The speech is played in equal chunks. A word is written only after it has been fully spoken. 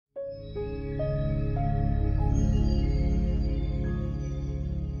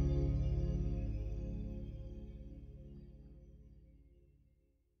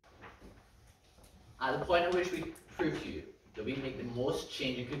At the point at which we prove to you that we make the most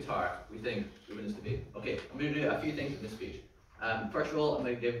change in Qatar, we think we win this debate. Okay, I'm going to do a few things in this speech. First of all, I'm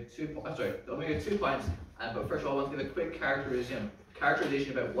going to give 2 points. But first of all, I want to give a quick characterization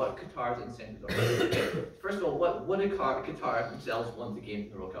about what Qatar's incentives are. Okay. First of all, what do Qatar themselves want to gain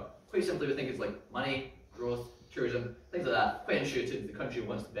from the World Cup? Quite simply, we think it's like money, growth, tourism, things like that. Quite intuitive. The country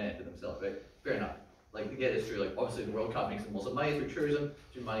wants to benefit themselves, right? Fair enough. Like, to get this through, like, obviously the World Cup makes them lots of money through tourism,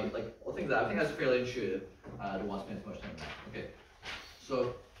 through money, like, all things like that. I think that's fairly intuitive. I don't want to spend too much time on that. Okay.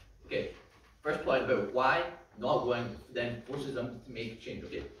 So, okay. First point about why not going then forces them to make change.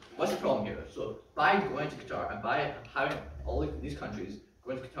 Okay. What's the problem here? So, by going to Qatar and by having all of these countries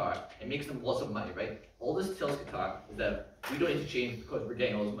going to Qatar, it makes them lots of money, right? All this tells Qatar is that we don't need to change because we're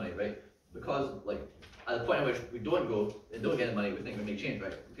getting all this money, right? Because, like, at the point at which we don't go and don't get the money, we think we make change,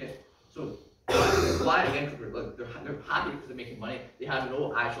 right? Okay. So, why again? Like, they're happy because they're making money. They have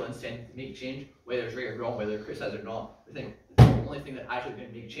no actual incentive to make change, whether it's right or wrong, whether they're criticized or not. We think the only thing that actually going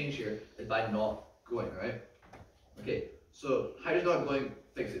to make change here is by not going, right? Okay, so how does not going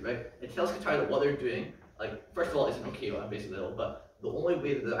fix it, right? It tells Qatar that what they're doing, like, first of all, isn't okay on a basic level, but the only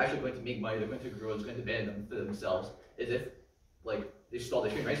way that they're actually going to make money, they're going to grow, is going to benefit them for themselves, is if, like, they stop the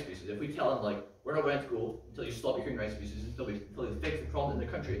human rights abuses. If we tell them, like, we're not going to go until you stop your human rights abuses, until they fix the problem in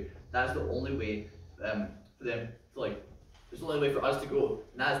the country, that's the only way for them to, like, there's the only way for us to go,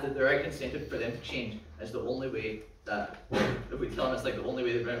 and that's the direct incentive for them to change. That's the only way that, if we tell them it's like the only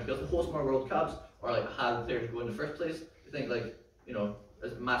way they're going to be able to host more World Cups, or like have the players go in the first place, I think, like, you know,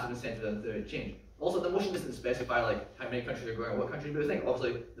 there's a massive incentive for them to change. Also, the motion doesn't specify like how many countries are going or what countries, but I think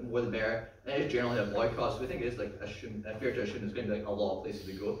obviously the more the better. And it is generally a boycott, so we think it's like fair to assume there's going to be like a lot of places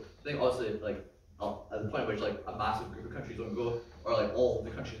to go. I think obviously like at the point at which like a massive group of countries don't go, or like all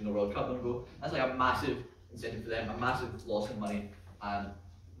the countries in the World Cup don't go, that's like a massive incentive for them, a massive loss in money, and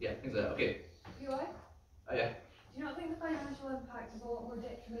yeah, things like that. Okay. POI? Oh yeah. Do you not think the financial impact is a lot more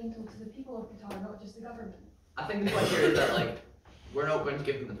detrimental to the people of Qatar, not just the government? I think the point here is that like we're not going to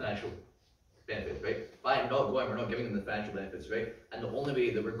give them the financial benefits, right? By not going, we're not giving them the financial benefits, right? And the only way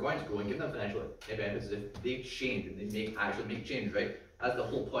that we're going to go and give them financial benefits is if they change and they actually make change, right? That's the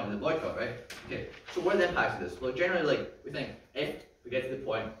whole point of the boycott, right? Okay, so what are the impacts of this? Well, generally, like, we think if we get to the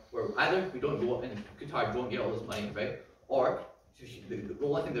point where either we don't go and Qatar don't get all this money, right? Or the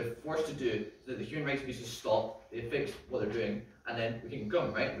only thing they're forced to do is that the human rights abuses stop, they fix what they're doing, and then we can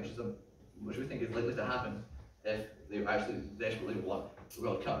come, right? Which we think is likely to happen if they actually desperately want the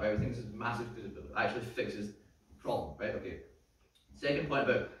World Cup, right? We think this is massive because it actually fixes the problem, right? Okay. Second point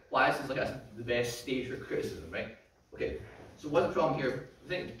about why this is like the best stage for criticism, right? Okay. So what's the problem here? I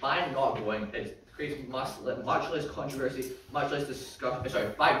think by not going, it creates much less controversy, much less discussion. Sorry,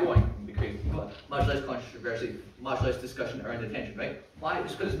 by going, it creates much less controversy, much less discussion around attention, right? Why?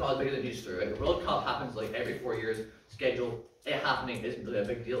 Just because it's not as big as a news story, right? The World Cup happens like every 4 years, schedule. It happening isn't really a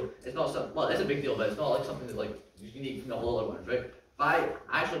big deal. It's not some, well, it's a big deal, but it's not like something that's like unique from all other ones, right? By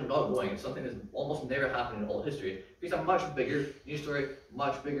actually not going, it's something that's almost never happened in all history. It creates a much bigger news story,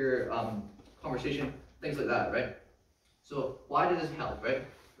 much bigger conversation, things like that, right? So why does this help, right?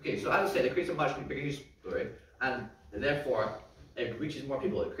 Okay, so as I said, it creates a much bigger news story, and therefore it reaches more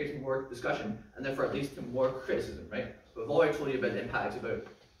people, it creates more discussion, and therefore it leads to more criticism, right? We've already told you about the impacts about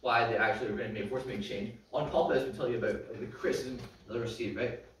why they actually are going to force make change. On top of this, we tell you about the criticism that they receive,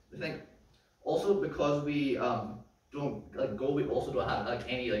 right? I think also because we don't like go, we also don't have like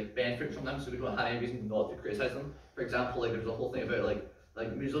any like benefit from them, so we don't have any reason not to criticize them. For example, like there's a whole thing about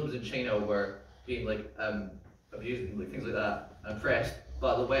like Muslims in China were being like abused and like things like that and oppressed,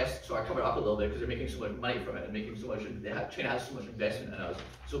 but the West sort of covered up a little bit because they're making so much money from it and making so much. China has so much investment in us,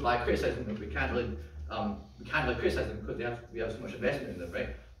 so by criticizing them, we can't really criticize them because we have so much investment in them,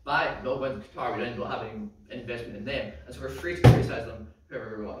 right? By not going to Qatar, we don't have any investment in them, and so we're free to criticize them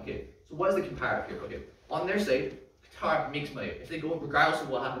whoever we want. Okay, so what is the comparative here? Okay, on their side, Qatar makes money. If they go, regardless of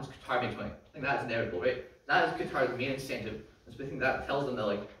what happens, Qatar makes money. I think that's inevitable, right? That is Qatar's main incentive. And so I think that tells them that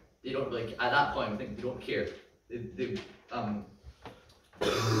like they don't like at that point. I think they don't care. They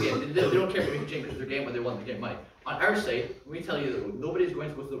don't care if they make change because they're getting what they want to get money. On our side, we tell you that nobody's going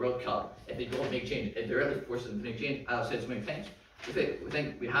to go to the World Cup if they don't make change. If they're at least forced to make change, as I've said so many times. We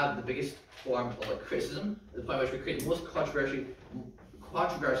think we have the biggest form of like criticism, at the point at which we create the most controversy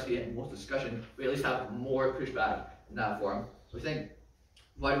and most discussion. We at least have more pushback in that form. We think,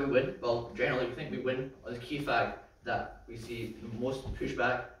 why do we win? Well, generally we think we win on the key fact that we see the most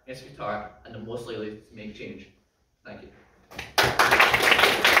pushback against Qatar and the most likely to make change. Thank you.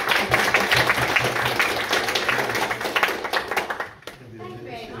 Thank you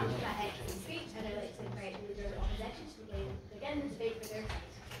very much for that excellent speech, and I'd like to invite the leader of the opposition to begin the debate for their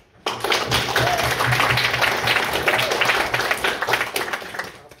side.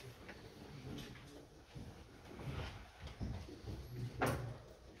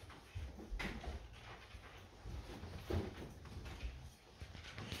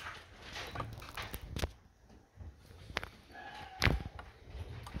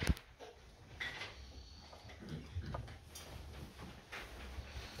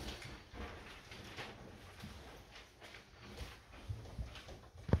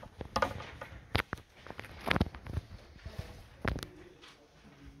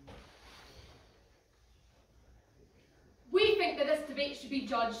 that this debate should be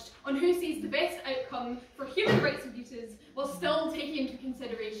judged on who sees the best outcome for human rights abuses while still taking into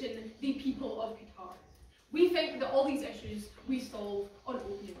consideration the people of Qatar. We think that all these issues we solve on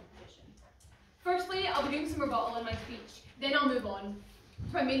opening opposition. Firstly, I'll be doing some rebuttal in my speech, then I'll move on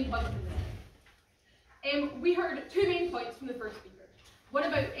to my main point from there. We heard two main points from the first speaker. One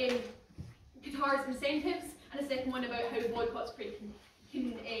about Qatar's incentives, and a second one about how boycotts create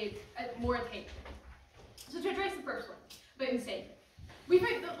more attention. So to address the first one, about incentive. We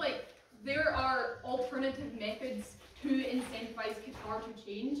think that there are alternative methods to incentivize Qatar to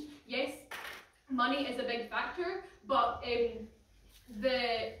change. Yes, money is a big factor, but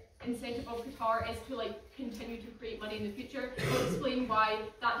the incentive of Qatar is to continue to create money in the future. We'll explain why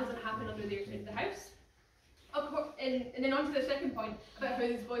that doesn't happen under their side of the house. And then on to the second point about how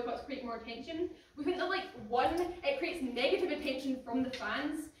these boycotts create more attention. We think that one, it creates negative attention from the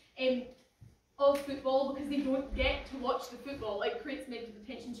fans of football because they don't get to watch the football. It creates negative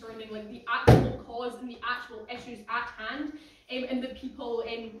attention surrounding the actual cause and the actual issues at hand, and the people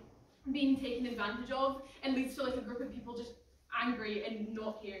being taken advantage of, and leads to a group of people just angry and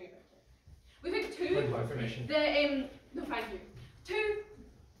not caring about it. We think two, no thank you. Two,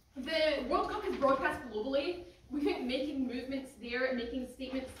 the World Cup is broadcast globally. We think making movements there and making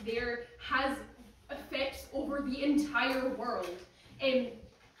statements there has effects over the entire world. And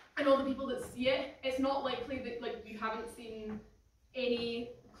all the people that see it, it's not likely that you haven't seen any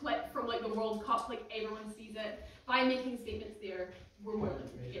clip from the World Cup, everyone sees it. By making statements there, we're more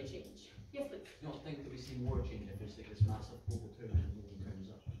likely to get change. Yes, please. Do you not think that we see more change if there's this massive global tournament and nobody turns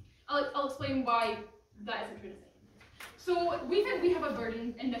up? I'll explain why that isn't true in a second. So we think we have a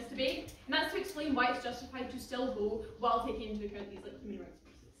burden in this debate, and that's to explain why it's justified to still go while taking into account these human rights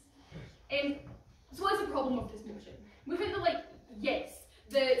abuses. So what is the problem with this motion? We think that yes,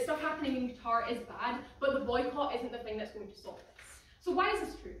 the stuff happening in Qatar is bad, but the boycott isn't the thing that's going to solve this. So why is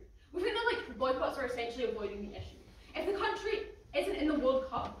this true? We think that boycotts are essentially avoiding the issue. If the country isn't in the World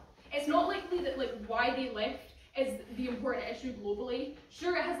Cup, it's not likely that why they left is the important issue globally.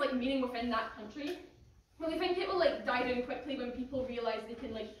 Sure, it has meaning within that country, but we think it will die down quickly when people realise they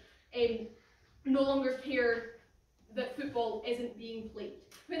can no longer care that football isn't being played.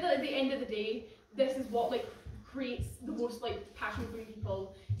 I think that at the end of the day, this is what creates the most passion from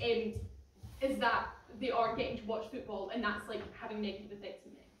people, is that they are getting to watch football, and that's having negative effects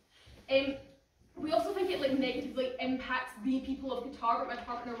on them. We also think it negatively impacts the people of Qatar, but my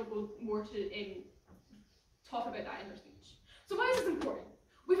partner will go more to talk about that in her speech. So why is this important?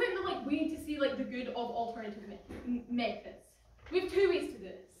 We think that we need to see the good of alternative methods. We have two ways to do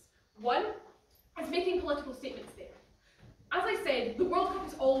this. One is making political statements there. As I said, the World Cup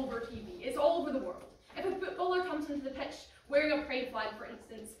is all over TV. It's all over the world. If a footballer comes into the pitch wearing a pride flag, for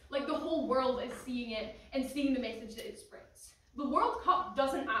instance, the whole world is seeing it and seeing the message that it spreads. The World Cup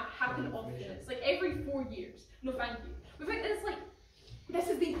doesn't happen often. It's every 4 years. No, thank you. We think that this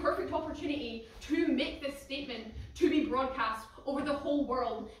is the perfect opportunity to make this statement to be broadcast over the whole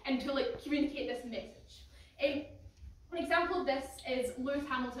world and to communicate this message. An example of this is Lewis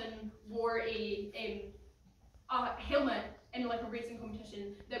Hamilton wore a helmet in a racing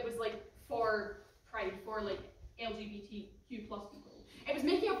competition that was for pride, for LGBTQ plus people. It was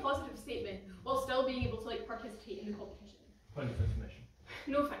making a positive statement while still being able to participate in the competition. Point of information.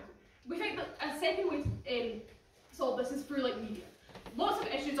 No, thank you. We think that a second way to solve this is through media. Lots of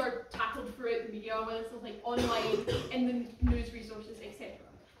issues are tackled throughout the media, whether it's online, in the news resources, etc.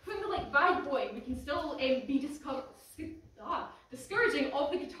 We think that bad boy, we can still be discouraging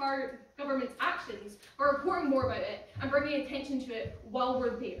of the Qatar government's actions, by reporting more about it and bringing attention to it while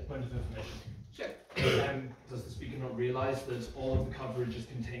we're there. Point of information. Sure. Does the speaker not realise that all of the coverage is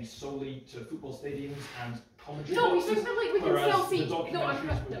contained solely to football stadiums and commentary No, we boxes, think that we can still see. No,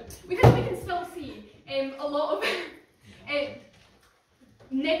 we think we can still see a lot of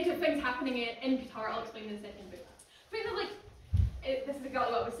negative things happening in Qatar. I'll explain in a second about that. I think that this is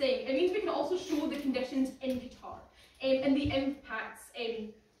exactly what I was saying. It means we can also show the conditions in Qatar and the impacts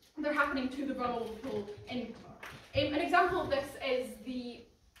that are happening to the vulnerable people in Qatar. An example of this is the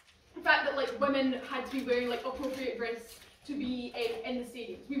fact that women had to be wearing appropriate dress to be in the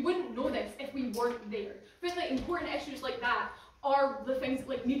stadiums. We wouldn't know this if we weren't there. I think important issues like that are the things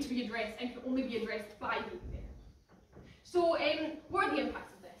that need to be addressed and can only be addressed by being there. So what are the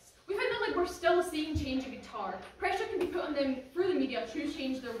impacts of this? We find that we're still seeing change in Qatar. Pressure can be put on them through the media to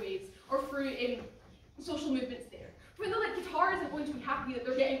change their ways, or through social movements there. We find that Qatar isn't going to be happy that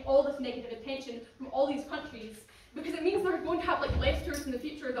they're getting all this negative attention from all these countries, because it means they're going to have less tourists in the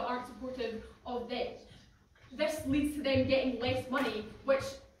future that aren't supportive of them. This leads to them getting less money, which,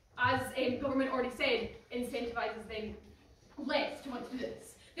 as government already said, incentivizes them less to want to do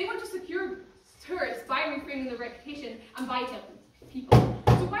this. They want to secure tourists by reframing their reputation and by helping people.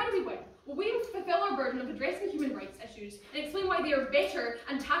 So why do we win? Well, we fulfil our burden of addressing human rights issues and explain why they are better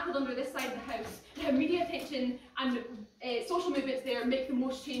and tackled under this side of the house, and how media attention and social movements there make the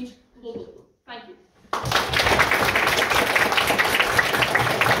most change globally. Thank you.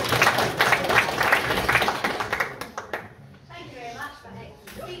 Thank you very much for that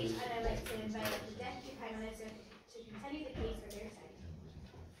excellent speech, and I'd like to invite the Deputy Prime Minister to continue the case for their side.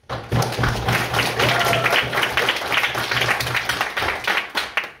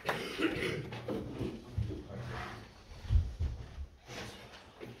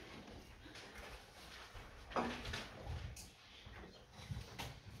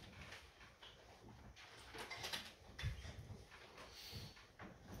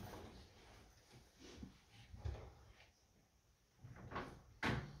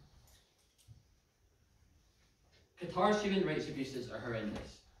 Qatar's human rights abuses are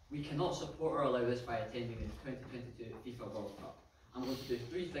horrendous. We cannot support or allow this by attending the 2022 FIFA World Cup. I'm going to do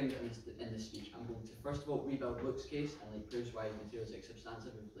three things in this speech. I'm going to first of all rebuild Luke's case and proves why material is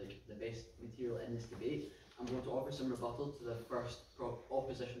substantive and the best material in this debate. I'm going to offer some rebuttal to the first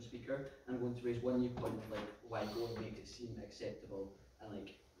opposition speaker. And I'm going to raise one new point of why going makes it seem acceptable and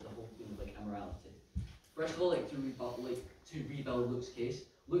the whole thing of immorality. First of all, to rebuild Luke's case.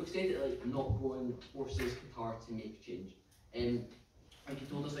 Luke stated not going forces Qatar to make change. He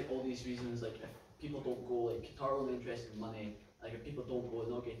told us all these reasons, if people don't go, Qatar are only interested in money, if people don't go,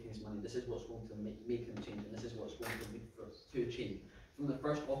 they're not getting this money, this is what's going to make them change, and this is what's going to lead to a change. From the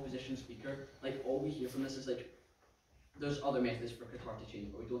first opposition speaker, all we hear from this is there's other methods for Qatar to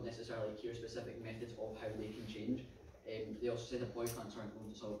change, but we don't necessarily hear specific methods of how they can change. They also say that boycotts aren't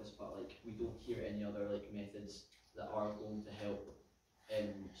going to solve this, but we don't hear any other methods that are going to help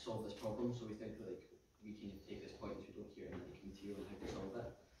solve this problem. So we think that we can take this point as we don't hear any material on how to solve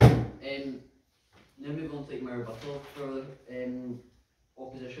it. Now move on to my rebuttal for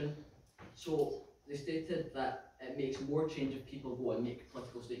opposition. So they stated that it makes more change if people go and make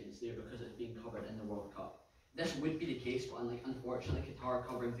political statements there because it's being covered in the World Cup. This would be the case, but unfortunately Qatar are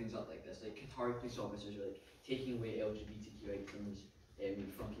covering things up like this. Qatar police officers are taking away LGBTQ items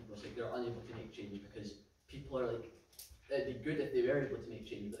from people. It's they're unable to make change because people are it'd be good if they were able to make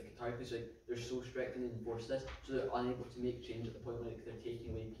change, but the Qatar police they're so strict and enforce this, so they're unable to make change at the point where they're taking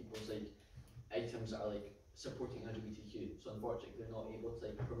away people's items that are supporting LGBTQ. So unfortunately they're not able to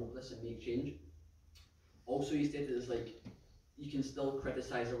promote this and make change. Also, he stated is you can still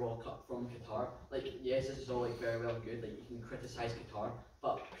criticise the World Cup from Qatar. Yes, this is all very well and good. You can criticise Qatar,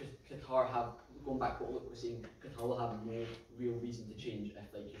 but Qatar have, going back to what Luke was saying, Qatar will have no real reason to change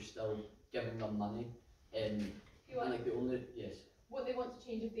if you're still giving them money. What they want to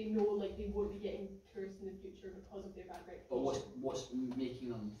change if they know they won't be getting tourists in the future because of their bad reputation. But what's making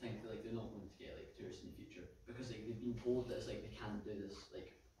them think that they're not going to get tourists in the future? Because they've been told that they can't do this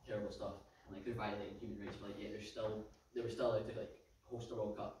terrible stuff and they're violating human rights, but they were still allowed to host a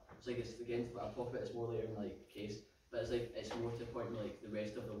World Cup. It's again, I'll talk about this more later in the case, but it's more to the point where the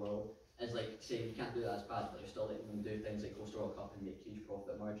rest of the world is saying you can't do that as bad, but they're still letting them do things like host a World Cup and make huge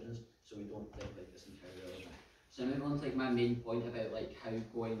profit margins. So we don't think this entirely relevant. So I move on to my main point about how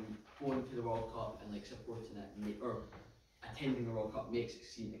going to the World Cup and supporting it or attending the World Cup makes it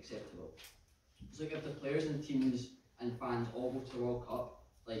seem acceptable. So if the players and teams and fans all go to the World Cup,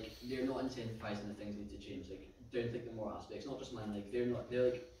 they're not incentivising the things they need to change. Down the moral aspects, not just money. They're not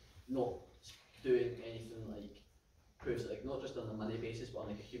doing anything proves not just on a money basis, but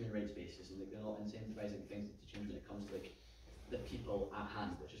on a human rights basis, and they're not incentivising things to change when it comes to the people at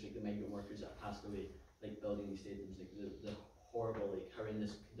hand, which is the migrant workers that passed away. Building these stadiums, the horrible,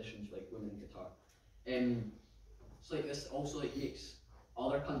 horrendous conditions for women in Qatar. So this also makes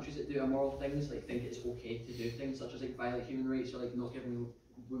other countries that do immoral things think it's okay to do things such as violate human rights or not giving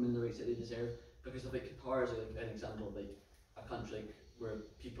women the rights that they deserve. Because Qatar is an example of a country where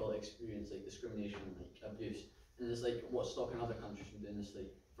people experience discrimination and abuse, and it's what's stopping other countries from doing this,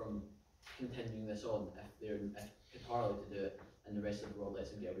 from continuing this on if Qatar allowed to do it. And the rest of the world lets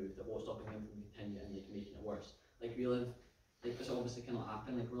them get away with it. What's stopping them from continuing and making it worse? We live, this obviously cannot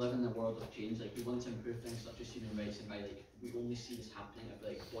happen. We live in a world of change. We want to improve things such as human rights, and we only see this happening if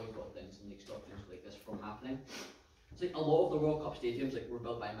boycott things and stop things like this from happening. It's a lot of the World Cup stadiums were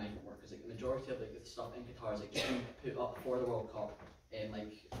built by migrant workers. The majority of the stuff in Qatar is being put up for the World Cup, and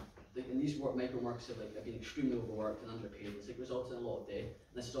these migrant workers have been extremely overworked and underpaid. It's resulted in a lot of death.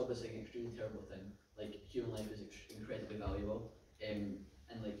 And this is obviously an extremely terrible thing. Human life is incredibly valuable, and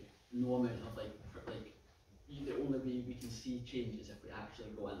no amount of the only way we can see change is if we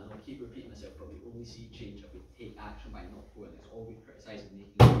actually go in. And I'll keep repeating repeating myself, but we only see change if we take action by not going. It's all we criticise and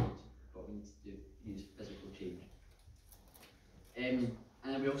making change, but we need to use physical change. And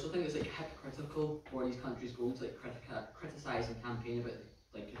we also think it's like hypocritical for these countries going to like criticise and campaign about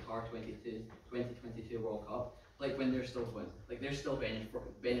like Qatar 2022 World Cup, like when they're still going, like they're still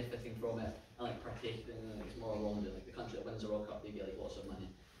benefiting from it and like partaking in it. Like, it's more along like the country that wins the World Cup, they get like lots of money.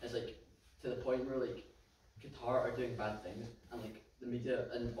 It's like to the point where like Qatar are doing bad things and like the media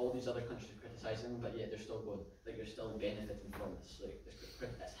and all these other countries are criticising them, but yet they're still going, like they're still benefiting from this. Like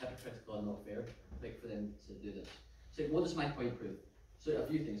it's hypocritical and not fair, like for them to do this. So what does my point prove? So a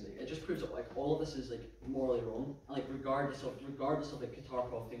few things, like it just proves that like all of this is like morally wrong, and like regardless of like Qatar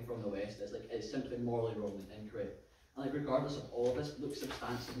profiting from the West, it's simply morally wrong and incorrect. And like regardless of all of this, look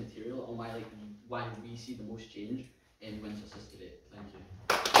substantive material on why we see the most change in Winchester's debate. Thank you.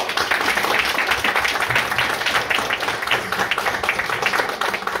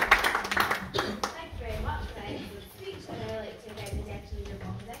 Thank you very much for that excellent speech, and I'd like to invite the Deputy Leader of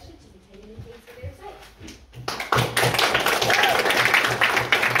Opposition to continue the case for their side.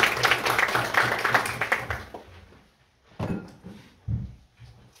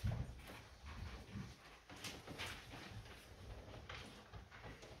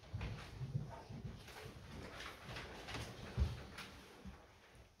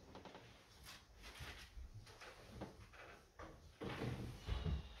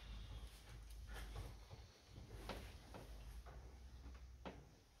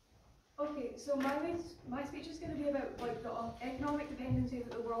 Okay, so my speech is going to be about like the economic dependency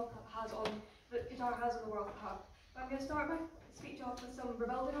that the World Cup has on, that Qatar has on the World Cup. But I'm going to start my speech off with some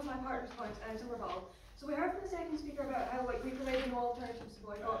rebuilding of my partner's points and some rebuttal. So we heard from the second speaker about how like we provide no alternatives to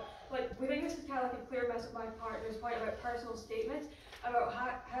boycott. Like we think this is kind of like a clear miss of my partner's point about personal statements, about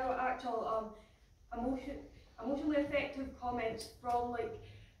how actual emotionally effective comments from like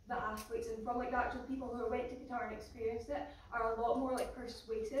the athletes and from like the actual people who went to Qatar and experienced it are a lot more like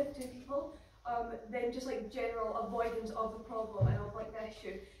persuasive to people than just like general avoidance of the problem and of like the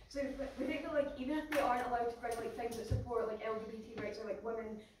issue. So we think that like even if they aren't allowed to bring like things that support like LGBT rights or like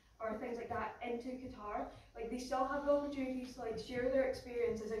women or things like that into Qatar, like they still have the opportunities to like share their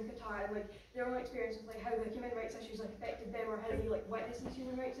experiences in Qatar and like their own experiences, like how the human rights issues like affected them or how they like witness these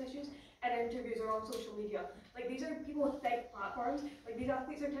human rights issues in interviews or on social media. Like these are people with big platforms. Like these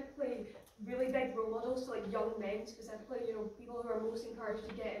athletes are typically really big role models to like young men specifically, you know, people who are most encouraged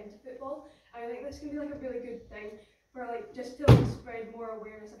to get into football. And I think this can be like a really good thing for like just to like, spread more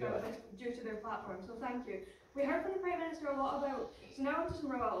awareness about this due to their platform. So thank you. We heard from the Prime Minister a lot about, so now onto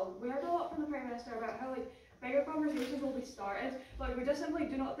some rebuttal. We heard a lot from the Prime Minister about how like bigger conversations will be started, but we just simply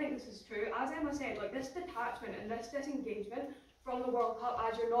do not think this is true. As Emma said, like this detachment and this disengagement from the World Cup,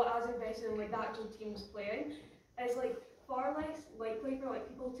 as you're not as invested in like the actual teams playing, is like far less likely for like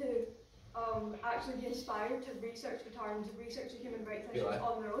people to actually be inspired to research Qatar and to research the human rights issues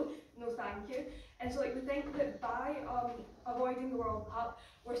on their own. No thank you. And so like we think that by avoiding the World Cup,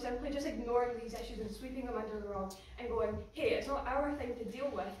 we're simply just ignoring these issues and sweeping them under the rug and going, hey, it's not our thing to deal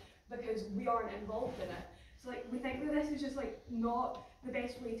with because we aren't involved in it. So like we think that this is just like not the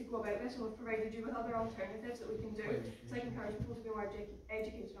best way to go about this, and we've provided you with other alternatives that we can do to like encourage people to be more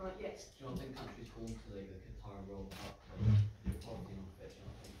educated on it. Yes. Do you not think countries going to like the Qatar World Cup profiting off it? Do you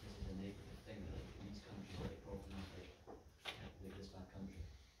not think this is a negative thing that like these countries are like profiting off like this bad country?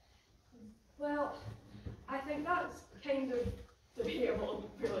 Well, I think that's kind of debatable,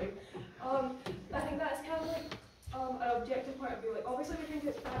 really. I think that's kind of like an objective point of view. Like obviously we think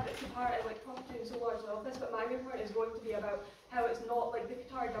it's bad that Qatar is like profiting so largely off this, but my main point is going to be about how it's not like the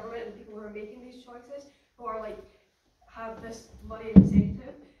Qatar government and the people who are making these choices who are like have this money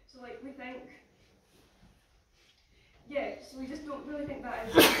incentive. So like we think, yeah, so we just don't really think that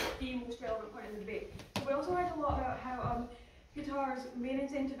is the most relevant point in the debate. So we also heard a lot about how Qatar's main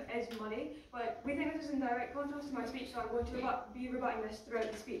incentive is money, but we think this is in direct contrast to my speech, so I'm going to be rebutting this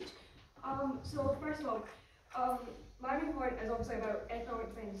throughout the speech. So first of all, my main point is obviously about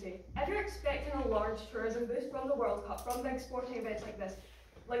economic dependency. If you're expecting a large tourism boost from the World Cup, from big sporting events like this,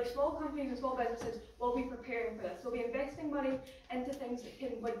 like small companies and small businesses will be preparing for this. They'll be investing money into things that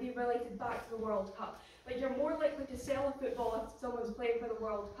can like be related back to the World Cup. Like you're more likely to sell a football if someone's playing for the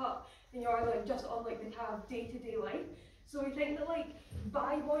World Cup than you are like just on like the kind of day-to-day life. So we think that like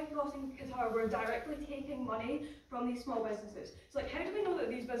by boycotting Qatar, we're directly taking money from these small businesses. So like how do we know that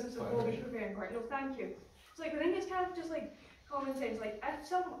these businesses will be preparing for it? No, thank you. So like I think it's kind of just like common sense. Like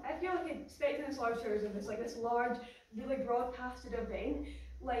if you're like expecting this large tourism, this large, really broadcasted event,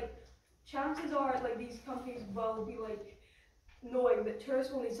 like chances are like these companies will be like knowing that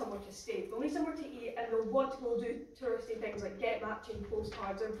tourists will need somewhere to stay, they'll need somewhere to eat, and they'll want to go do touristy things like get matching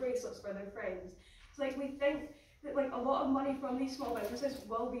postcards or bracelets for their friends. So like we think that like a lot of money from these small businesses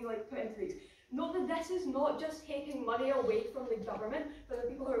will be like put into these. Note that this is not just taking money away from the government, from the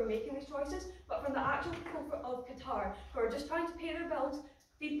people who are making these choices, but from the actual people of Qatar who are just trying to pay their bills,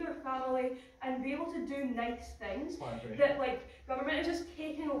 feed their family, and be able to do nice things that like government is just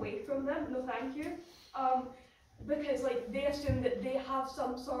taking away from them. No, thank you. Because like they assume that they have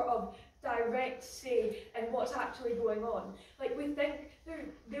some sort of direct say in what's actually going on. Like we think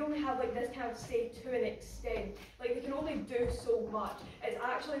they only have like this kind of say to an extent. Like they can only do so much. It's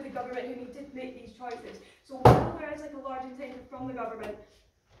actually the government who need to make these choices. So while there is like a large incentive from the government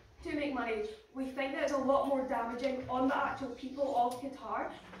to make money, we think that it's a lot more damaging on the actual people of Qatar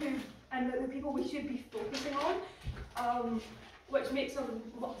and the people we should be focusing on. Which makes them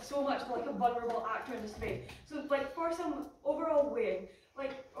so much like a vulnerable actor in this debate. So like for some overall weighing,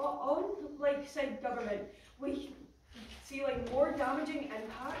 like on like said government, we see like more damaging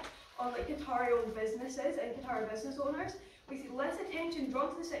impact on like Qatari-owned businesses and Qatari business owners. We see less attention drawn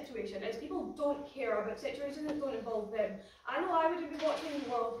to the situation as people don't care about situations that don't involve them. I know I wouldn't be watching the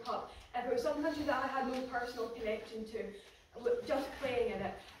World Cup if it was some country that I had no personal connection to, just playing in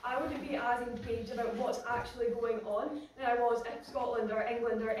it. I wouldn't be as engaged about what's actually going on than I was if Scotland or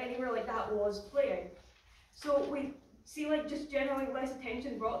England or anywhere like that was playing. So we see like just generally less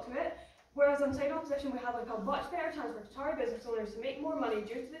attention brought to it, whereas on side opposition we have like a much better chance for Qatari business owners to make more money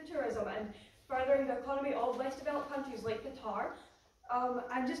due to the tourism and furthering the economy of less developed countries like Qatar,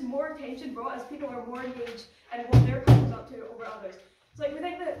 and just more attention brought as people are more engaged in what their country's up to over others. So like we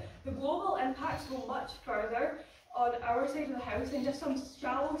think that the global impacts go much further on our side of the house than just some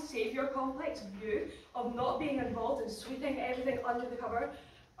shallow saviour complex view of not being involved and sweeping everything under the cover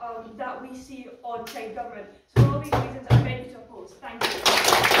that we see on side government. So for all these reasons, I beg you to oppose. Thank you.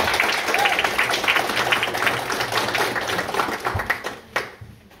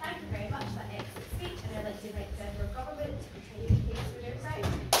 Thank you very much for that excellent speech, and I'd like to invite the Edinburgh government to continue the case with their side.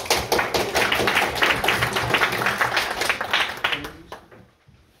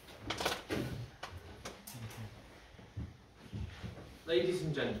 Ladies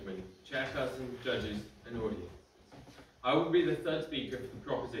and gentlemen, chairperson, judges and audience, I will be the third speaker for the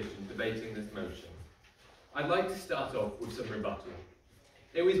proposition debating this motion. I'd like to start off with some rebuttal.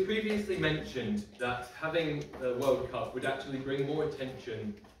 It was previously mentioned that having the World Cup would actually bring more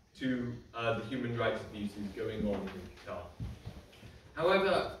attention to the human rights abuses going on in Qatar.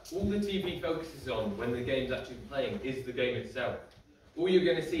 However, all the TV focuses on when the game's actually playing is the game itself. All you're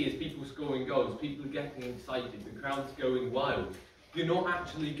going to see is people scoring goals, people getting excited, the crowd's going wild. You're not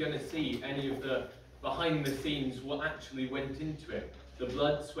actually going to see any of the behind the scenes what actually went into it. The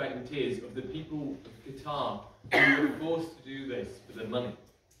blood, sweat and tears of the people of Qatar who were forced to do this for the money.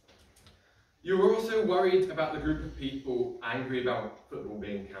 You're also worried about the group of people angry about football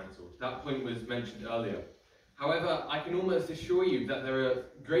being cancelled. That point was mentioned earlier. However, I can almost assure you that there are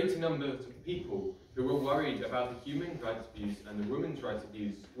greater numbers of people who are worried about the human rights abuse and the women's rights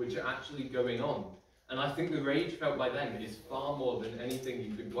abuse which are actually going on. And I think the rage felt by them is far more than anything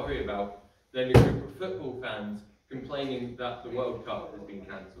you could worry about than a group of football fans complaining that the World Cup has been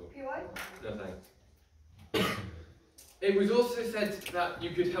cancelled. No thanks. It was also said that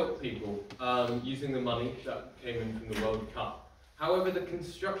you could help people using the money that came in from the World Cup. However, the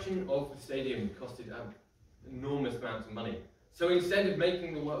construction of the stadium costed enormous amounts of money. So instead of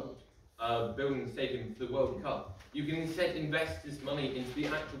making the building the stadium for the World Cup, you can instead invest this money into the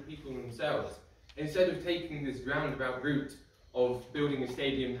actual people themselves. Instead of taking this roundabout route of building a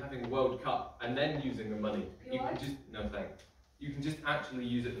stadium, having a World Cup, and then using the money, you can just, no thanks, you can just actually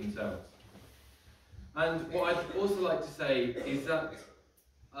use it themselves. And what I'd also like to say is that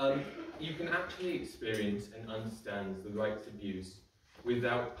you can actually experience and understand the rights abuse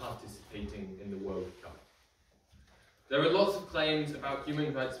without participating in the World Cup. There are lots of claims about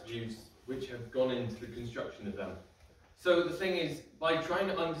human rights abuse which have gone into the construction of them. So the thing is, by trying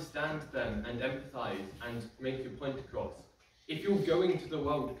to understand them and empathise and make your point across, if you're going to the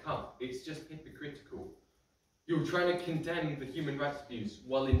World Cup, it's just hypocritical. You're trying to condemn the human rights abuse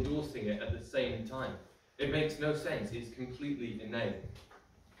while endorsing it at the same time. It makes no sense, it's completely inane.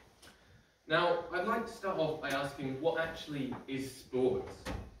 Now, I'd like to start off by asking what actually is sports.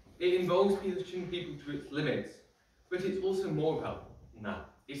 It involves pushing people to its limits, but it's also more about that.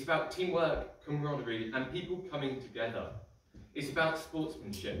 It's about teamwork, camaraderie, and people coming together. It's about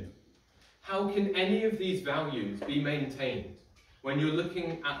sportsmanship. How can any of these values be maintained when you're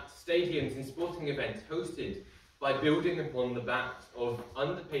looking at stadiums and sporting events hosted by building upon the backs of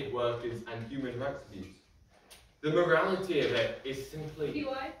underpaid workers and human rights abuse? The morality of it is simply...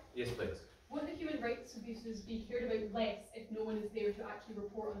 PY? Yes, please. Wouldn't the human rights abuses be cared about less if no one is there to actually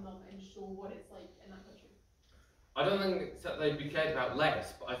report on them and show what it's like in that country? I don't think it's that they'd be cared about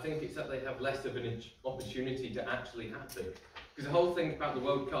less, but I think it's that they have less of an opportunity to actually happen. Because the whole thing about the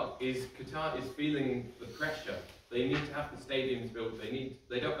World Cup is Qatar is feeling the pressure. They need to have the stadiums built,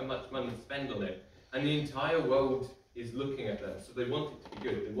 they don't have much money to spend on it, and the entire world is looking at them, so they want it to be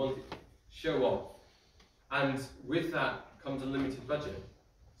good, they want it to show off. And with that comes a limited budget.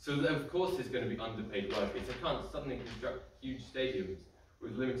 So of course there's going to be underpaid workers. They can't suddenly construct huge stadiums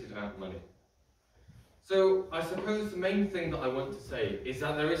with limited amount of money. So I suppose the main thing that I want to say is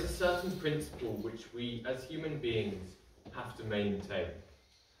that there is a certain principle which we as human beings have to maintain.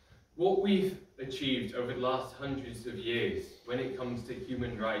 What we've achieved over the last hundreds of years when it comes to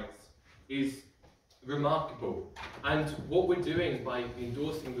human rights is remarkable. And what we're doing by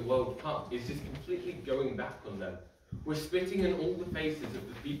endorsing the World Cup is just completely going back on them. We're spitting in all the faces of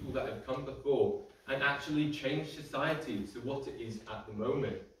the people that have come before and actually changed society to what it is at the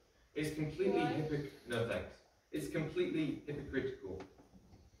moment. It's completely It's completely hypocritical.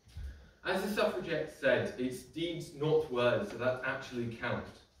 As the suffragettes said, it's deeds, not words, that actually count.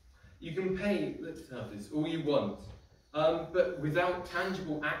 You can pay lip service all you want, but without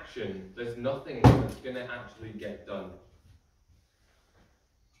tangible action, there's nothing that's going to actually get done.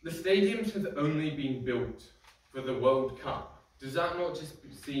 The stadiums have only been built for the World Cup. Does that not just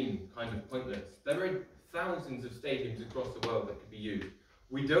seem kind of pointless? There are thousands of stadiums across the world that could be used.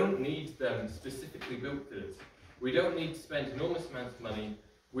 We don't need them specifically built for this. We don't need to spend enormous amounts of money.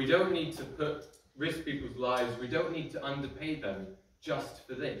 We don't need to risk people's lives. We don't need to underpay them just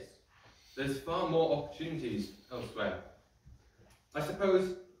for this. There's far more opportunities elsewhere. I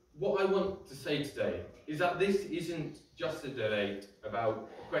suppose what I want to say today is that this isn't just a debate about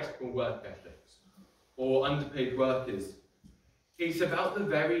questionable work ethics or underpaid workers. It's about the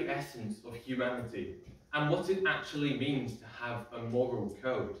very essence of humanity and what it actually means to have a moral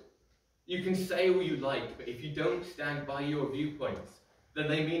code. You can say all you like, but if you don't stand by your viewpoints, then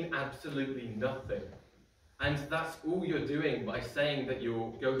they mean absolutely nothing. And that's all you're doing by saying that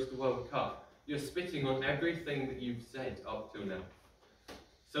you'll go to the World Cup. You're spitting on everything that you've said up till now.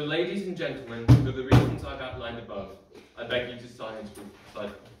 So ladies and gentlemen, for the reasons I've outlined above, I beg you to silence the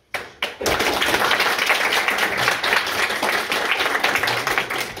slide.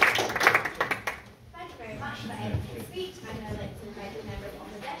 Thank you very much for that speech. I'd now like to invite the member of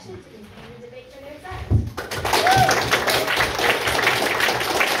opposition to continue the debate for their side.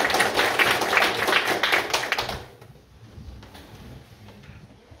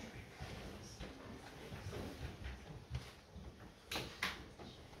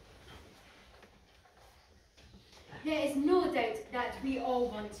 There is no doubt that we all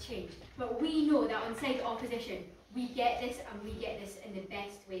want change, but we know that on side opposition, we get this and we get this in the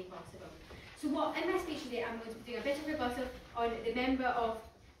best way possible. So in my speech today, I'm going to be doing a bit of rebuttal on the member of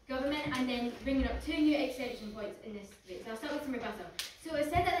government and then bringing up two new extension points in this debate. So I'll start with some rebuttal. So it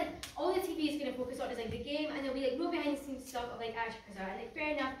said that all the TV is going to focus on is the game, and there'll be no behind the scenes stuff of actual Qatar. And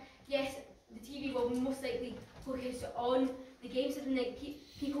fair enough, yes, the TV will most likely focus on the game, so then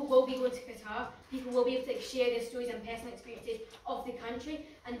people will be going to Qatar, people will be able to share their stories and personal experiences of the country,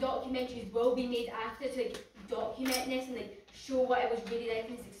 and documentaries will be made after to document this and show what it was really like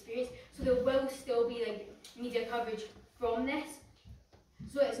in this experience. So there will still be media coverage from this.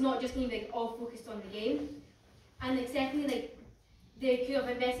 So it's not just going to be all focused on the game. And secondly, they could have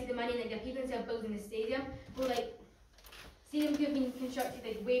invested the money in the people instead of building the stadium. But stadium could have been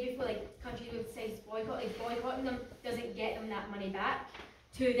constructed way before countries would decide to boycott. Boycotting them doesn't get them that money back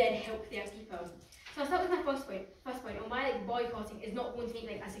to then help their people. So I'll start with my first point on why boycotting is not going to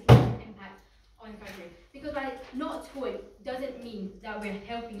make a significant impact on the country. Because not going doesn't mean that we're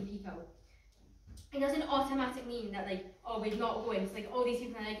helping people. It doesn't automatically mean that we're not going. It's all these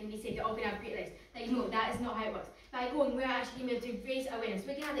people that can be said they're all going to have great lives. No, that is not how it works. By going, we're actually going to be able to raise awareness.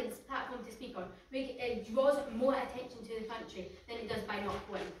 We can have this platform to speak on. It draws more attention to the country than it does by not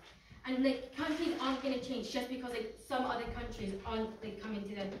going. And countries aren't going to change just because some other countries aren't coming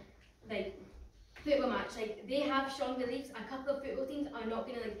to the football match. They have strong beliefs. A couple of football teams are not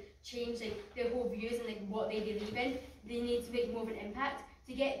going to change their whole views and what they believe in. They need to make more of an impact.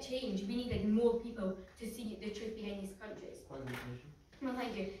 To get change, we need more people to see the truth behind these countries. Well,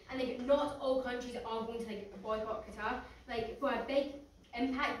 thank you. And not all countries are going to boycott Qatar. For a big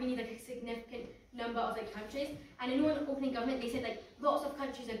impact, we need a significant number of countries. And I know in opening government they said lots of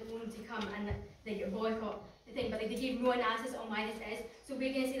countries are going to come and boycott the thing, but like, they gave no analysis on why this is. So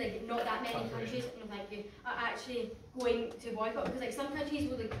we're going to say like not that many countries, no thank you, are actually going to boycott, because like some countries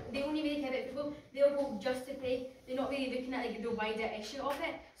will like, they only really care about football, they'll go just to play, they're not really looking at like the wider issue of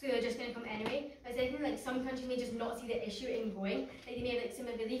it, so they're just going to come anyway. But secondly, like some countries may just not see the issue in going, like they may have like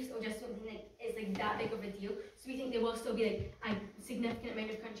similar beliefs or just don't think like it's like that big of a deal. So we think there will still be like a significant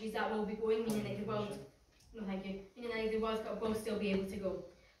amount of countries that will be going, meaning like the world, no thank you, meaning like the World Cup will still be able to go.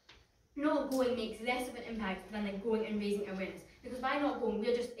 Not going makes less of an impact than like going and raising awareness, because by not going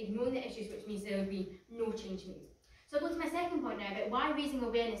we're just ignoring the issues, which means there will be no change made. So I'll go to my second point now about why raising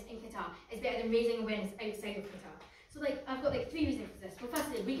awareness in Qatar is better than raising awareness outside of Qatar. So like I've got like 3 reasons for this. Well,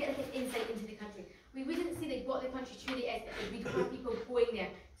 firstly, we get like an insight into the country. We wouldn't see like what the country truly is if we don't have people going there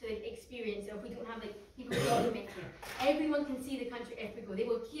to like experience it, or if we don't have like people documenting it. Everyone can see the country if we go. They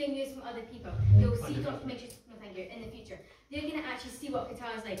will hear news from other people. They'll see documentaries, no thank you, in the future. They're going to actually see what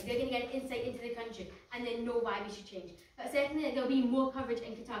Qatar is like. They're going to get an insight into the country and then know why we should change. But secondly, like, there'll be more coverage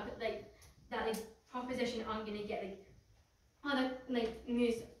in Qatar, but like that like proposition aren't going to get like other like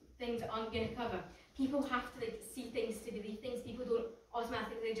news things aren't going to cover. People have to like see things to believe things. People don't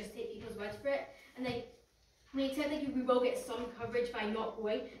automatically just take people's words for it. And like we accept like we will get some coverage by not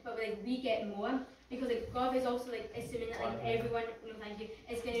going, but like we get more. Because like Gov is also like assuming that like everyone, no thank you,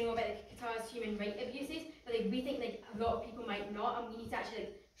 is going to know about like Qatar's human rights abuses, but like we think like a lot of people might not, and we need to actually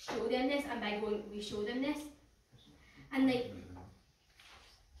like show them this, and by going we show them this. And like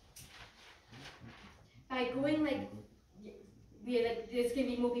by going like we're like there's going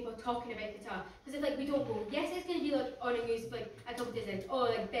to be more people talking about Qatar, because if like we don't go, yes it's going to be like on the news for like a couple of days like, oh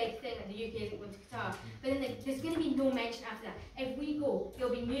like big thing that the UK isn't going to Qatar, but then like there's going to be no mention after that. If we go,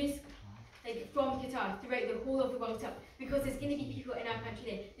 there'll be news like from Qatar throughout the whole of the World Cup, because there's going to be people in our country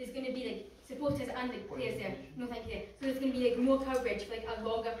there. There's going to be like supporters and like players there. No thank you. So there's going to be like more coverage for like a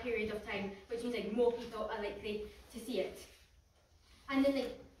longer period of time, which means like more people are likely to see it. And then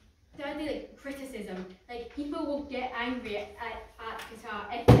like thirdly, like criticism. Like people will get angry at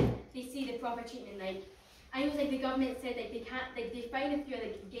Qatar if like, they see the proper treatment. Like I know like the government said like they can't, like they fine if you're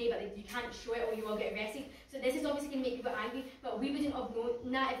like gay, but like you can't show it or you will get arrested. So this is obviously going to make people angry, but we wouldn't have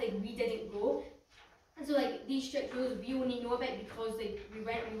known that if like we didn't go. And so like these strict rules we only know about because like we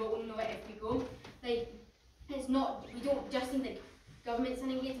went, and we will only know it if we go. Like it's not, we don't just need like governments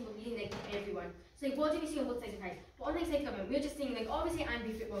and engagement, but we need like everyone. So like what do we see on both sides of the house? But on the side of government, we're just saying like obviously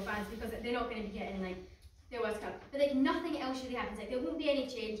angry football fans because they're not going to be getting like the World Cup. But like nothing else really happens. Like there won't be any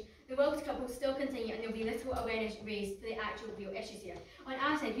change. The World Cup will still continue, and there'll be little awareness raised to the actual real issues here. On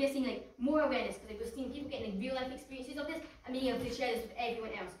our side, we are seeing like more awareness, because like, we're seeing people getting like real life experiences of this and being able to share this with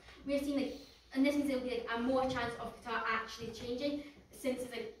everyone else. We are seeing like, and this means there'll be like a more chance of Qatar actually changing, since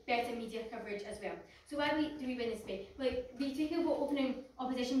there's like better media coverage as well. So why do we win this debate? Like we take about opening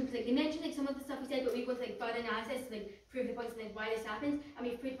opposition because like they mentioned like some of the stuff we said, but we go to like further analysis to like prove the points and like why this happens, and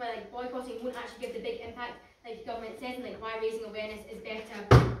we've proved why like boycotting won't actually give the big impact like government says, and like why raising awareness is better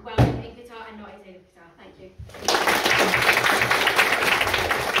well in Qatar and not outside of Qatar. Thank you.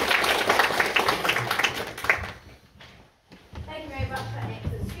 Thank you very much for an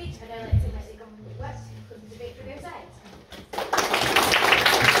excellent speech. I'd now like to invite the government works to close the debate from their sides.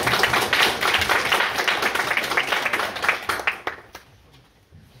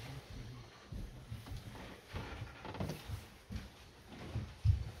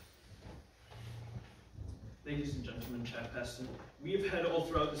 Ladies and gentlemen, Chairperson, we have heard all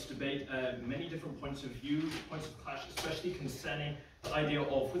throughout this debate many different points of view, points of clash, especially concerning the idea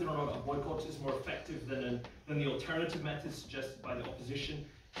of whether or not a boycott is more effective than the alternative methods suggested by the opposition.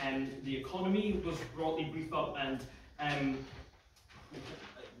 And the economy was broadly briefed up, and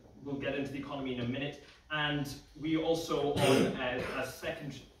we'll get into the economy in a minute. And we also, on a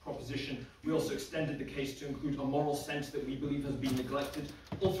second proposition, we also extended the case to include a moral sense that we believe has been neglected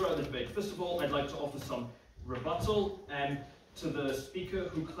all throughout the debate. First of all, I'd like to offer some rebuttal to the speaker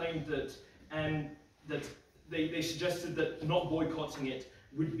who claimed that they suggested that not boycotting it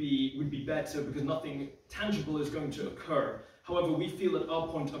would be better because nothing tangible is going to occur. However, we feel that our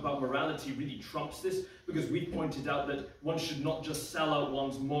point about morality really trumps this, because we pointed out that one should not just sell out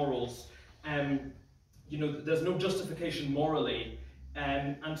one's morals. You know, there's no justification morally,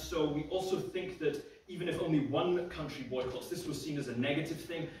 and so we also think that even if only one country boycotts, this was seen as a negative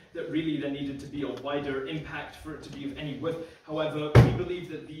thing, that really there needed to be a wider impact for it to be of any worth. However, we believe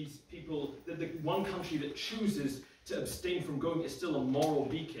that these people, that the one country that chooses to abstain from going is still a moral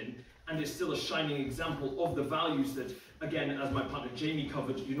beacon, and is still a shining example of the values that, again, as my partner Jamie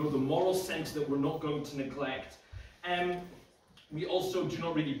covered, you know, the moral sense that we're not going to neglect. We also do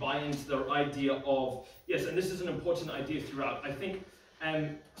not really buy into their idea of, yes, and this is an important idea throughout, I think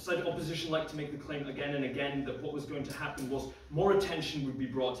Side opposition like to make the claim again and again that what was going to happen was more attention would be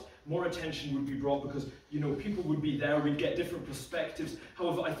brought because, you know, people would be there, we'd get different perspectives.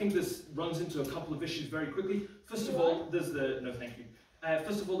 However, I think this runs into a couple of issues very quickly. First of all, there's the, no thank you.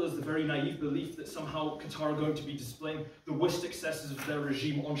 First of all, there's the very naive belief that somehow Qatar are going to be displaying the worst excesses of their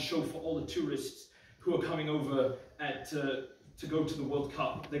regime on show for all the tourists who are coming over to go to the World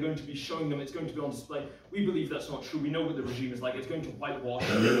Cup. They're going to be showing them, it's going to be on display. We believe that's not true. We know what the regime is like. It's going to whitewash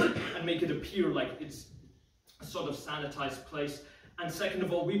and make it appear like it's a sort of sanitized place. And second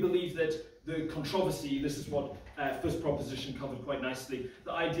of all, we believe that the controversy, this is what first proposition covered quite nicely,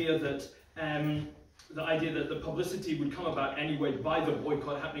 the idea that the publicity would come about anyway by the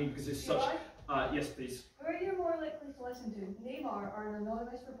boycott happening because it's such... yes, please. Who are you more likely to listen to, Neymar or an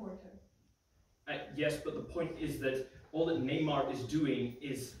anonymous reporter? Yes, but the point is that all that Neymar is doing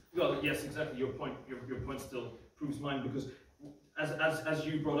is, well, yes, exactly, your point still proves mine, because as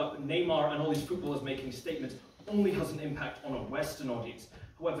you brought up, Neymar and all these footballers making statements only has an impact on a Western audience.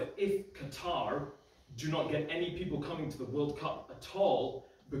 However, if Qatar do not get any people coming to the World Cup at all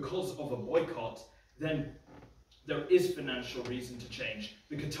because of a boycott, then there is financial reason to change.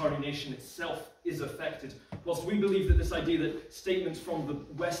 The Qatari nation itself is affected. Whilst we believe that this idea that statements from the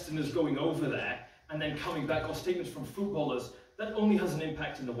Westerners going over there and then coming back, or statements from footballers, that only has an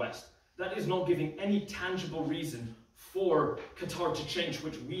impact in the West. That is not giving any tangible reason for Qatar to change,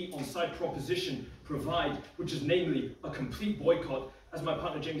 which we on side proposition provide, which is namely a complete boycott. As my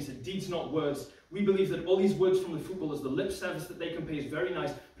partner Jamie said, deeds not words. We believe that all these words from the footballers, the lip service that they can pay is very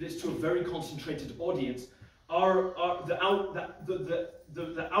nice, but it's to a very concentrated audience. The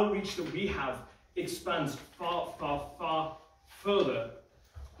outreach that we have expands far, far, far further.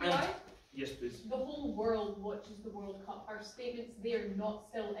 And, yes, please. The whole world watches the World Cup. Our statements there not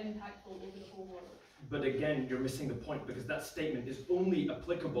still impactful over the whole world. But again, you're missing the point, because that statement is only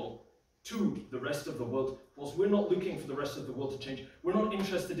applicable to the rest of the world. Whilst we're not looking for the rest of the world to change, we're not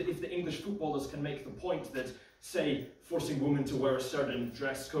interested if the English footballers can make the point that, say, forcing women to wear a certain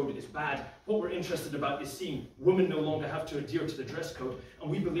dress code is bad. What we're interested about is seeing women no longer have to adhere to the dress code, and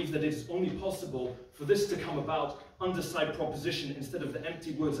we believe that it is only possible for this to come about under side proposition instead of the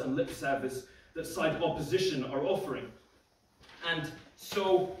empty words and lip service that side opposition are offering. And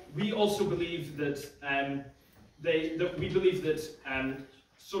so we also believe that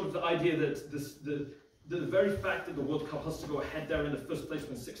sort of the idea that the very fact that the World Cup has to go ahead there in the first place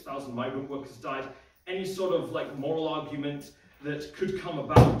when 6,000 migrant workers died, any sort of like moral argument that could come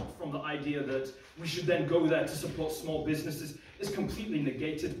about from the idea that we should then go there to support small businesses is completely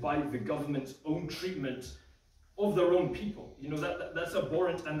negated by the government's own treatment of their own people. You know, that's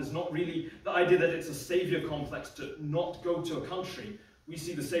abhorrent, and there's not really the idea that it's a saviour complex to not go to a country. We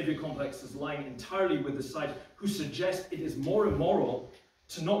see the saviour complex as lying entirely with the side who suggest it is more immoral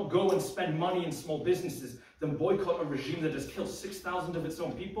to not go and spend money in small businesses than boycott a regime that has killed 6,000 of its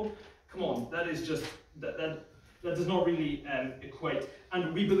own people. Come on, that is just, that does not really equate.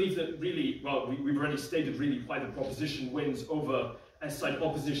 And we believe that really, well, we've already stated really why the proposition wins over side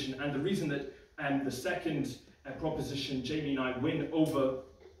opposition. And the reason that the second proposition, Jamie and I, win over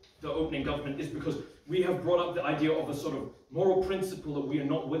the opening government is because we have brought up the idea of a sort of moral principle that we are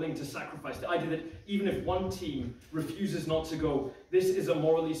not willing to sacrifice. The idea that even if one team refuses not to go, this is a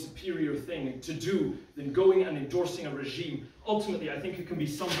morally superior thing to do than going and endorsing a regime. Ultimately, I think it can be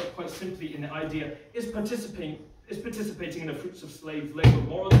summed up quite simply in the idea, is participating in the fruits of slave labour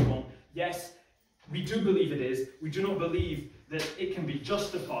morally wrong? Yes, we do believe it is. We do not believe that it can be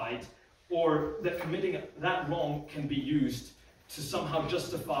justified, or that committing that wrong can be used to somehow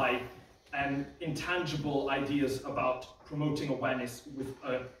justify intangible ideas about promoting awareness with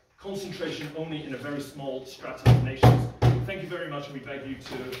a concentration only in a very small strata of nations. Thank you very much, and we beg you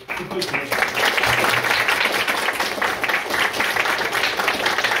to propose the motion.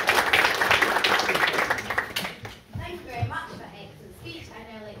 Thank you very much for that excellent speech.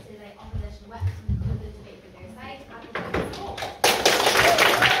 I now like to invite opposition whip to conclude the debate for their side and propose the vote.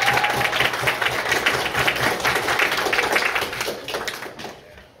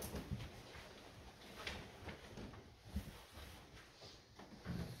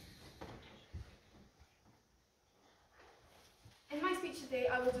 Today,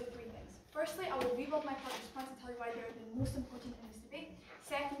 I will do three things. Firstly, I will rebuild my partner's points and tell you why they're the most important in this debate.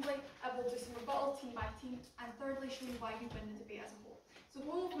 Secondly, I will do some rebuttal team by team. And thirdly, show you why we win the debate as a whole. So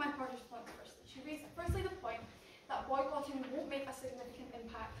going over my partner's points firstly. She raised firstly the point that boycotting won't make a significant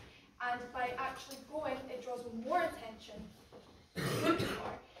impact, and by actually going, it draws more attention to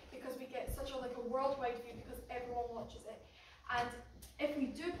Qatar because we get such a worldwide view because everyone watches it. And if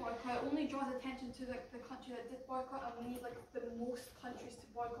we do boycott, it only draws not as attention to like the country that did boycott, and we need like the most countries to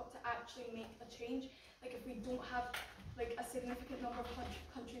boycott to actually make a change. Like if we don't have like a significant number of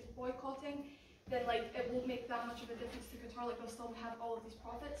countries boycotting, then like it won't make that much of a difference to Qatar. Like they'll still have all of these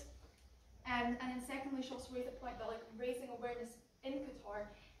profits. And then secondly, she also raised the point that like raising awareness in Qatar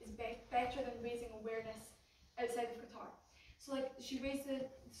is better than raising awareness outside of Qatar. So like she raised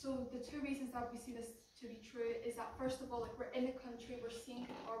so the two reasons that we see this to be true is that first of all, like we're in the country, we're seeing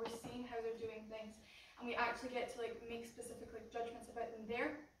Qatar, we're seeing how they're doing things, and we actually get to like make specific like judgments about them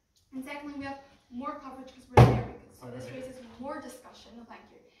there. And secondly, we have more coverage because we're there, because so this raises more discussion. No, thank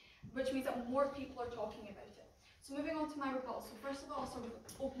you. Which means that more people are talking about it. So moving on to my rebuttal. So first of all, I'll start with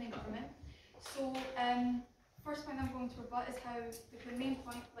opening government. So first point I'm going to rebut is how the main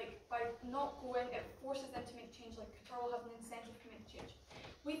point, like by not going, it forces them to make change. Like Qatar will have an incentive to make change.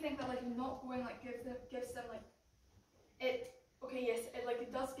 We think that like not going like gives them like it. Okay, yes,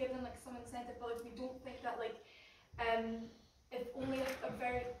 it does give them like some incentive, but like we don't think that like if only a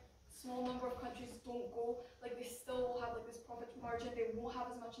very small number of countries don't go, like they still will have like this profit margin. They won't have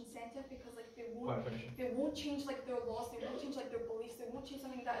as much incentive because like they won't change like their laws, they won't change like their beliefs, they won't change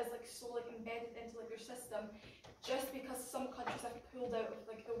something that is like so like embedded into like their system just because some countries have pulled out of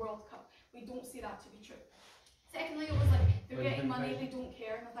like the World Cup. We don't see that to be true. Secondly, it was like they're getting money, they don't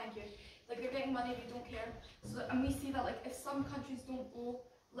care. No, thank you. Like they're getting money, they don't care. So and we see that like if some countries don't go,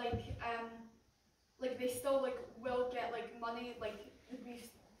 like they still like will get like money, like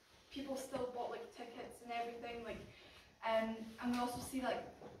people still bought like tickets and everything, like and we also see like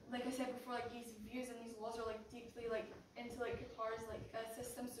I said before, like these views and these laws are like deeply like into like Qatar's like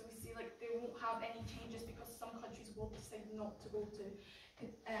system, so we see like they won't have any changes because some countries will decide not to go to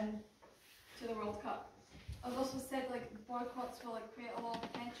the World Cup. I've also said like boycotts will like create a lot of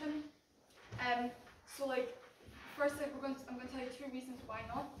tension. So like firstly I'm going to tell you two reasons why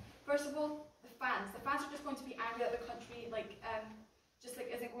not. First of all, the fans are just going to be angry at the country, like just like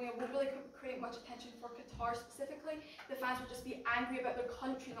isn't going, it won't really create much attention for Qatar specifically. The fans will just be angry about their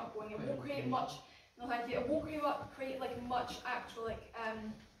country not going. It won't create much. No, thank you. It won't create like much actual like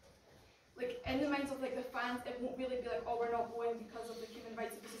in the minds of like the fans. It won't really be like, oh, we're not going because of the human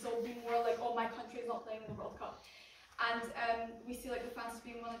rights abuses. It will be more like, oh, my country is not playing in the World Cup. And we see like the fans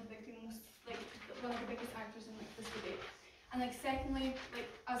being one of the most like one of the biggest actors in like this debate. And like secondly, like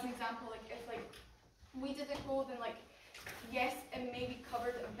as an example, like if like we didn't go, then like yes, it may be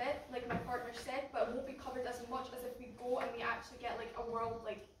covered a bit, like my partner said, but it won't be covered as much as if we go and we actually get like a world,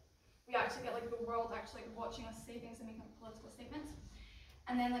 like we actually get like the world actually like, watching us say things and making political statements.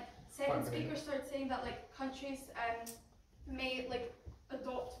 And then like second speaker started saying that like countries may like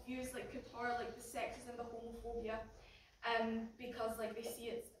adopt views like Qatar, like the sexism, the homophobia, because like they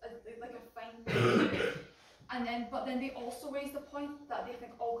see it's like a fine thing. And then, but then they also raise the point that they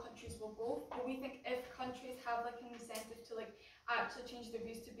think all countries will go. But we think if countries have like an incentive to like actually change their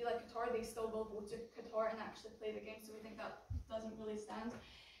views to be like Qatar, they still will go to Qatar and actually play the game. So we think that doesn't really stand.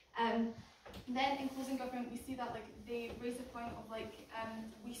 Then in closing government, we see that like they raise the point of like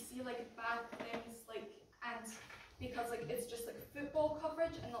we see like bad things like and because like it's just like football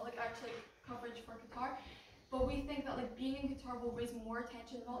coverage and not like actually coverage for Qatar. But we think that like being in Qatar will raise more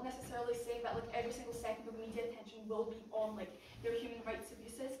attention, not necessarily saying that like every single second of media attention will be on like their human rights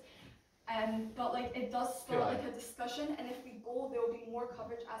abuses. But like it does start like a discussion, and if we go, there will be more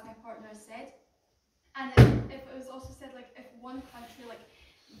coverage, as my partner has said. And if it was also said like if one country like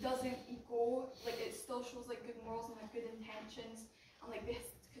doesn't go, like it still shows like good morals and like good intentions, and like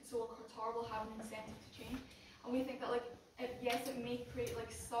this so Qatar will have an incentive to change. And we think that like yes, it may create like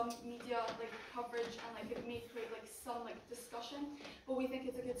some media like coverage and like it may create like some like discussion, but we think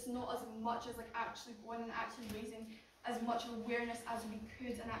it's not as much as like actually going and actually raising as much awareness as we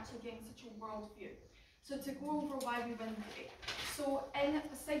could and actually getting such a world view. So to go over why we win the debate. So in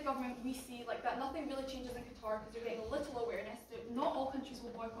the side government we see like that nothing really changes in Qatar because they're getting a little awareness. Not all countries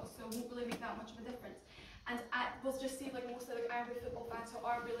will boycott, so it won't really make that much of a difference. And we'll just see like mostly like angry football fans who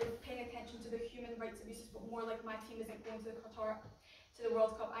aren't really paying attention to the human rights abuses, but more like my team isn't going to the Qatar, to the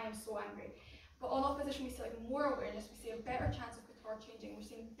World Cup, I am so angry. But on opposition we see like more awareness, we see a better chance of Qatar changing, we're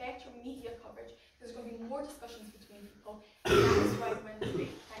seeing better media coverage, there's going to be more discussions between people, and that is why we win the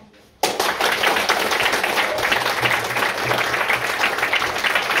debate. Thank you.